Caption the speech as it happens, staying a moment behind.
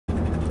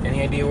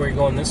Any idea where you're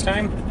going this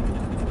time?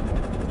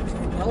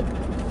 Nope.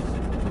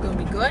 It's gonna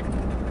be good.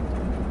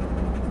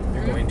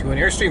 You're going to an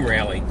Airstream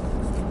rally.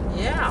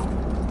 Yeah.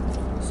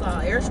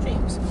 Saw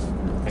Airstreams.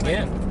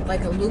 Again.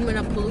 Like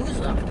Illumina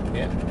Palooza.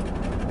 Yeah.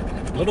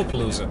 Little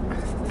Palooza.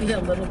 Yeah,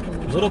 Little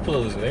Palooza. Little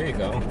Palooza, there you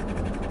go.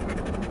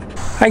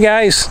 Hi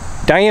guys,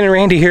 Diane and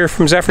Randy here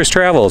from ZEPHYR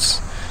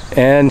Travels.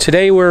 And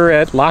today we're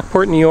at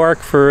Lockport, New York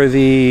for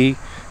the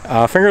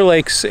Finger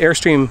Lakes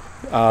Airstream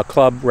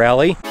Club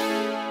Rally.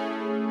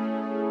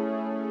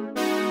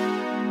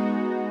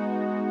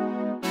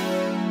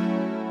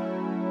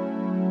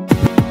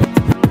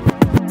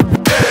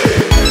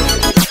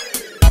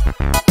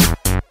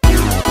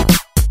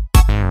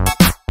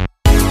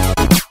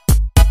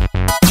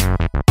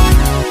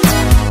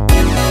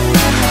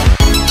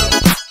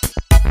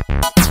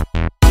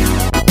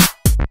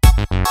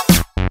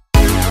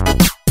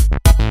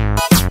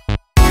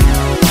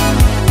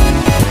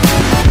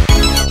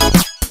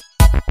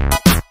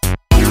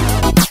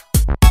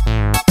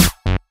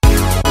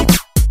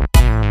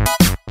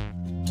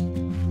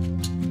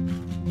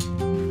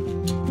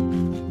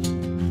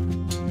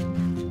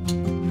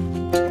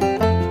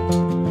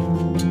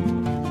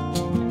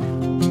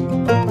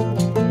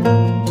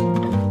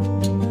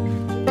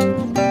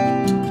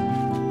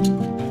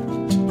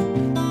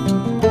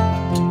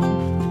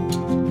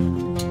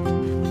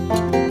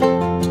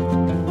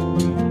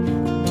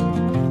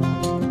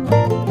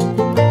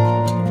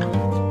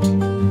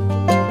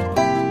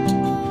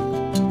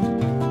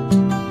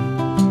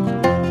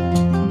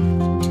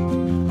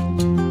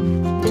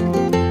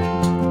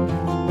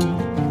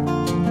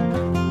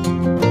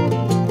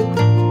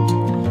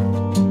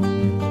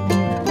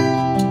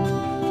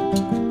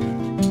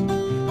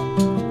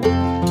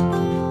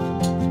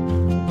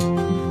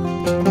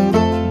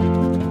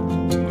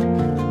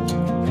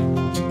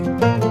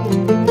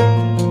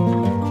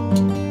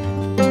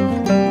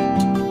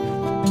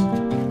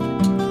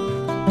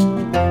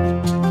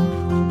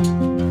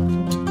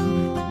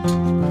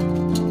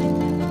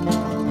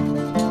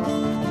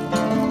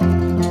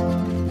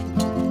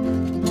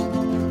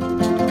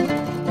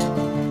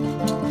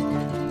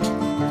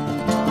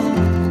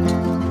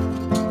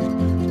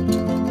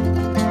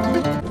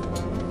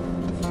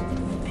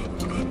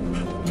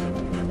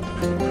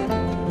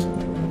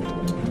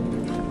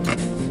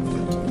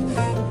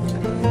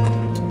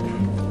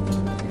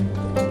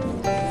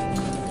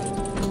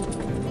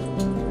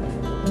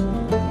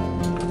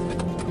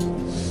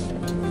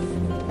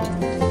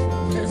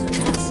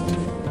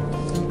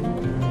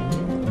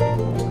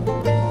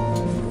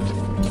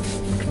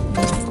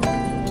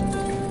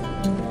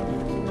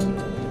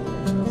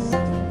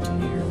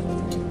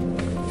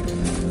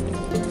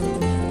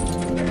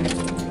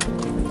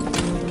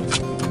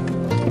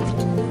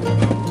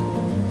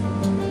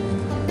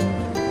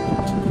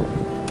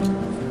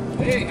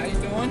 Hey, how you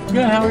doing?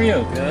 Good, how are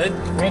you? Good.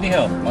 Randy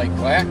Hill. Mike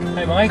Black.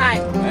 Hi Mike. Hi.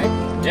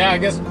 Hi. Yeah, I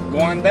guess go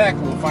on back.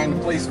 We'll find a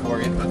place for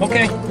you.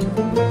 Okay.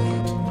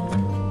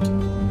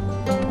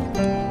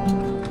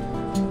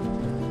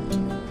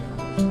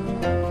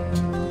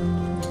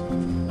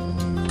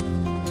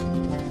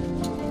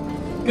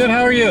 Good,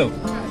 how are you?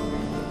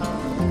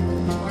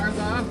 Are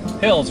the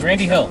Hills,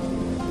 Randy Hill.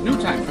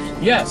 new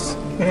timers? Yes.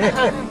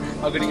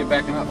 How good are you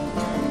backing up?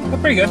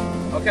 Pretty good.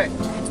 Okay.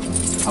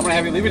 I'm gonna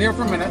have you leave it here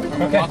for a minute. I'm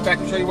gonna Okay. walk back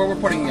and show you where we're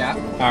putting you at.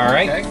 All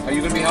right. Okay. Are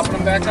you gonna be helping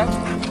them back up?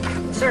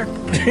 Sure.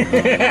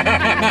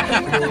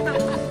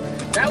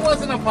 That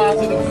wasn't a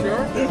positive,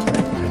 sure.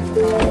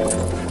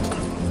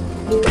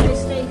 They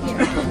stay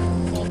here.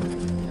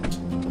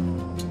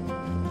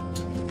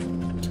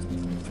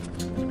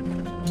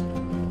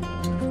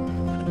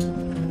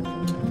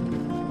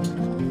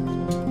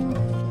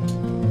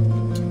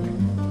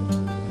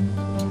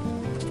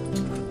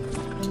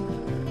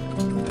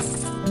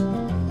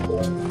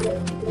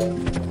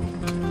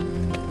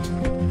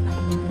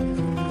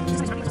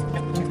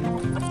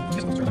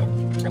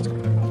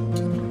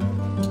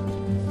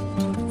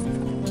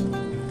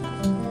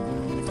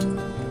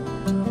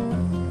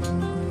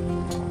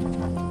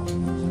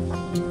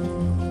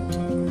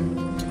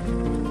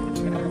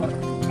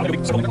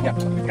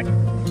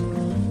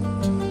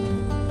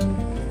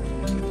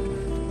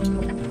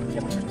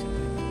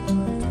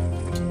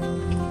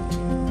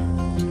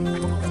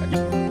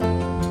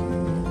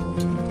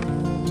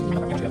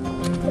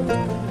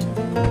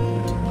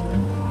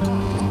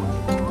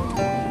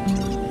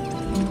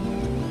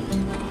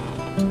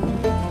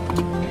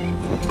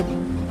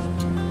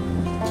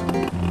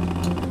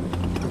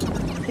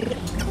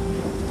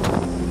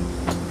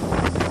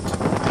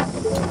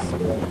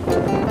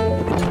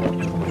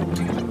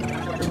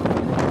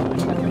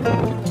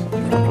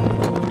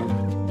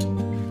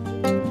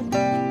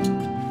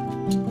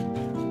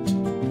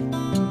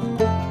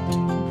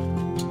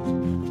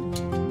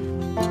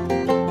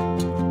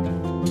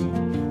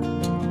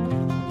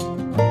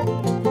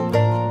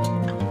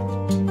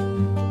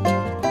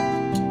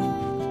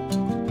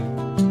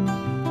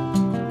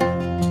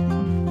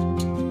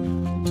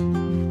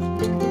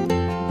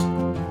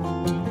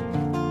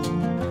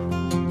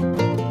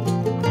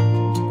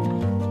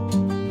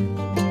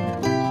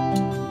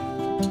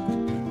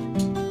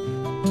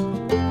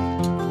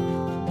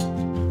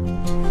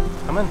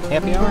 Coming?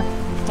 Happy hour?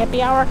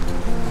 Happy hour.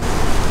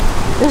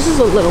 This is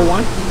a little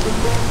one.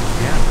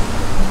 Yeah.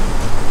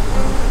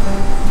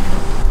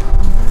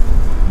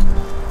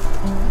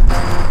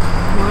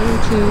 One,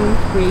 two,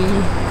 three,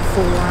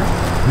 4,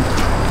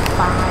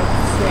 5,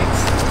 6,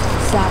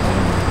 7,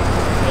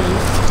 8,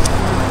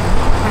 9,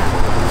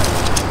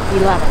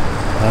 10, 11.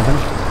 11.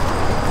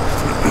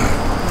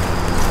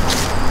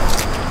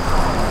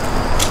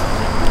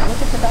 Look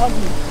at the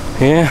doggy.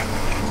 Yeah.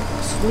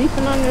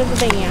 Sleeping under the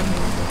van.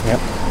 Yep.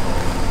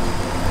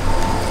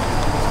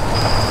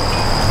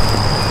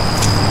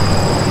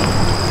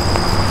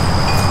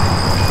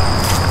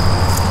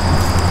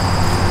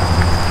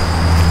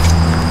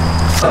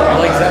 You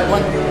like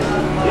Zeppelin?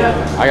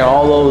 Yeah. I got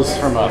all those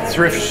from a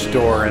thrift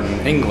store in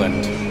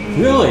England.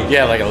 Really?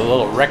 Yeah, like a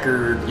little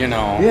record, you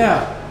know.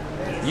 Yeah.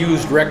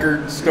 Used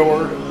record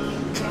store.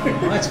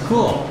 That's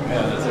cool.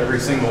 Yeah, that's every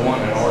single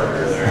one in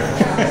order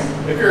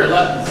there. If you're a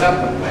Led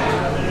Zeppelin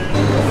fan.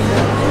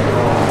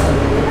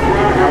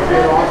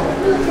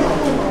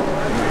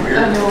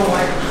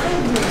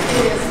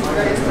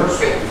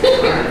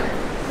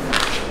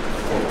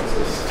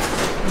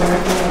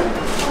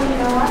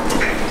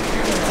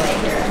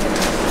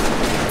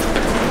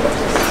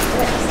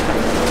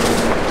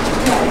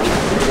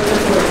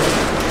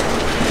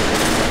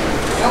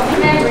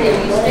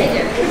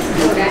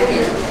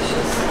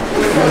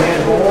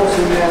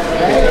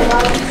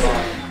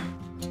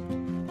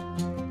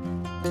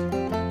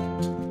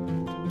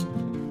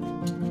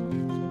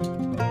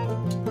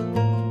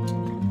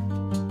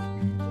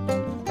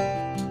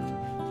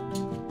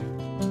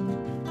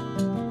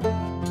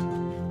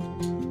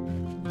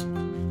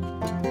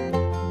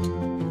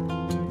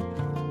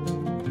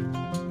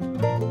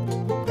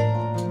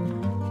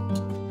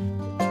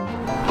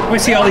 I want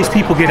to see all these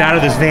people get out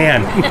of this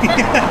van.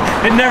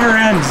 It never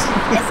ends.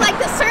 It's like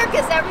the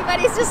circus.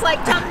 Everybody's just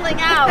like tumbling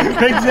out.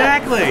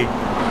 Exactly.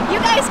 You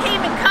guys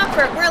came in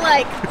comfort. We're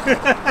like,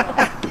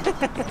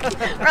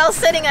 we're all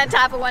sitting on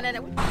top of one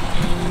another.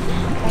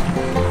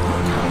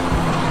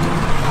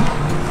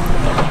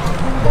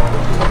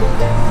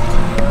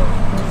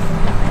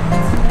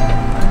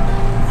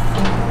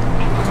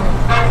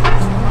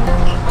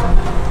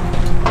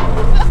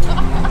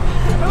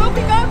 We'll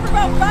be gone for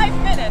about 5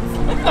 minutes.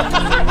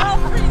 We're all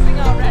freezing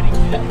already.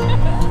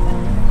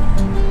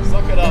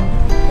 Suck it up.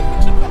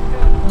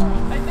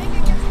 I think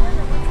it gets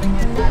warmer once we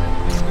get out of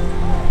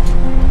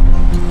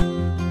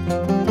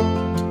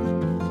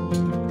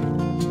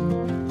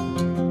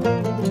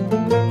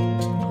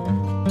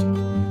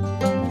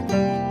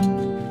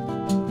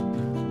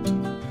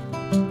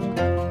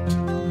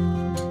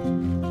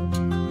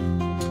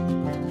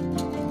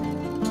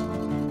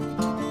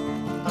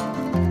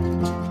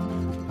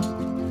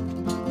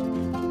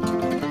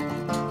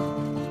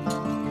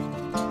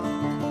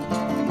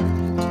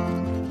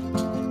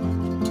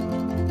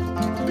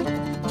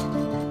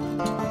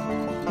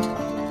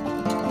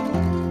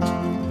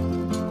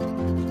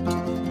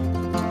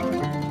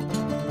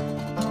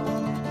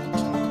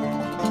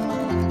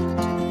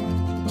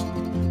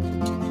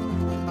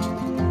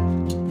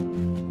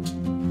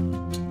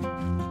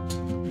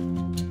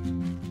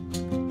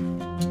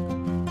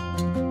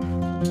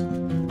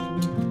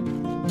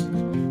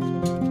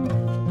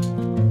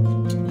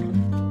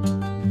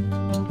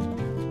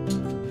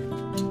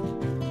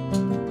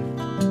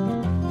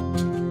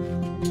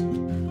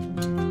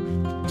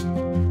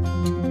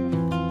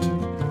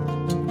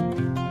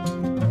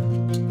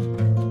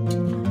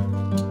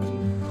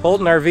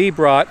Holton RV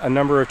brought a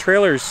number of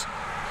trailers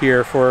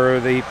here for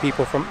the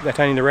people from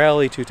attending the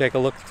rally to take a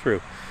look through.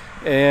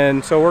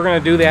 And so we're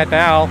going to do that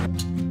now.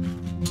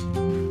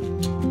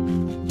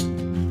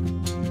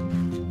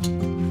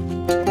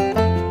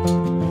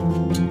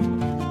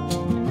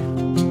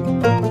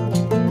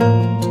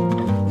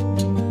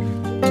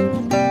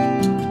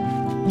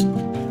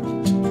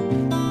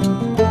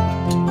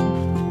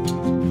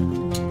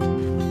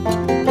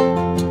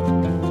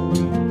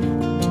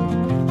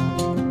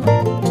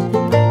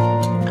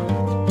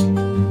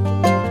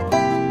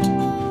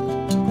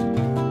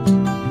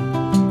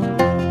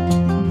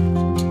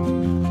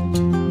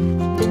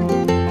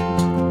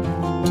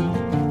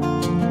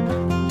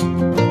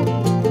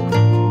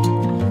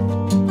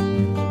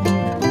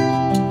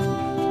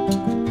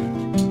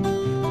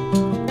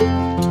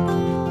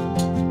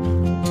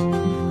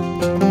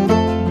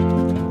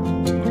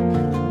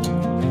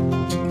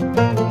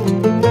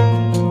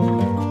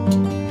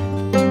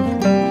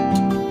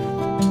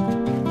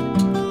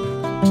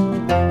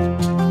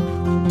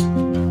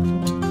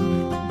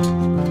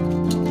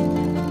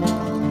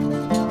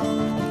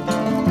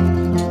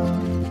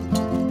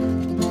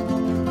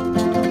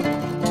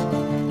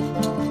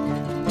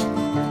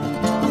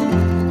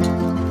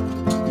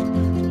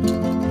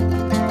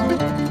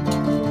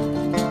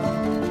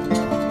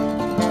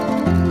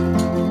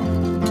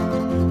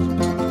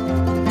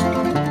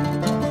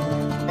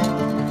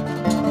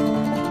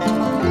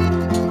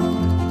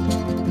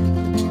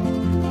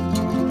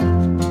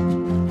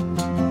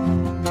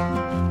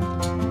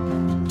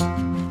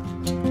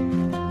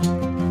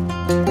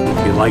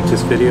 If you like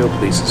this video,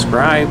 please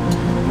subscribe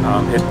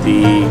Hit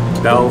the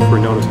bell for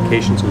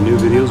notifications of new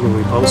videos when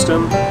we post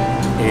them.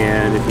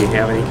 And if you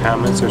have any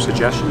comments or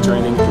suggestions or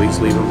anything, please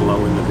leave them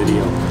below in the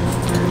video.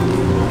 And we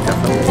will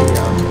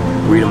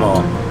definitely read them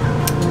all.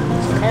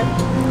 Okay.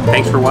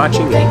 Thanks for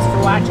watching. Thanks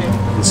for watching.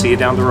 And see you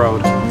down the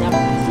road. Yep.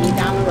 See you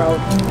down the road.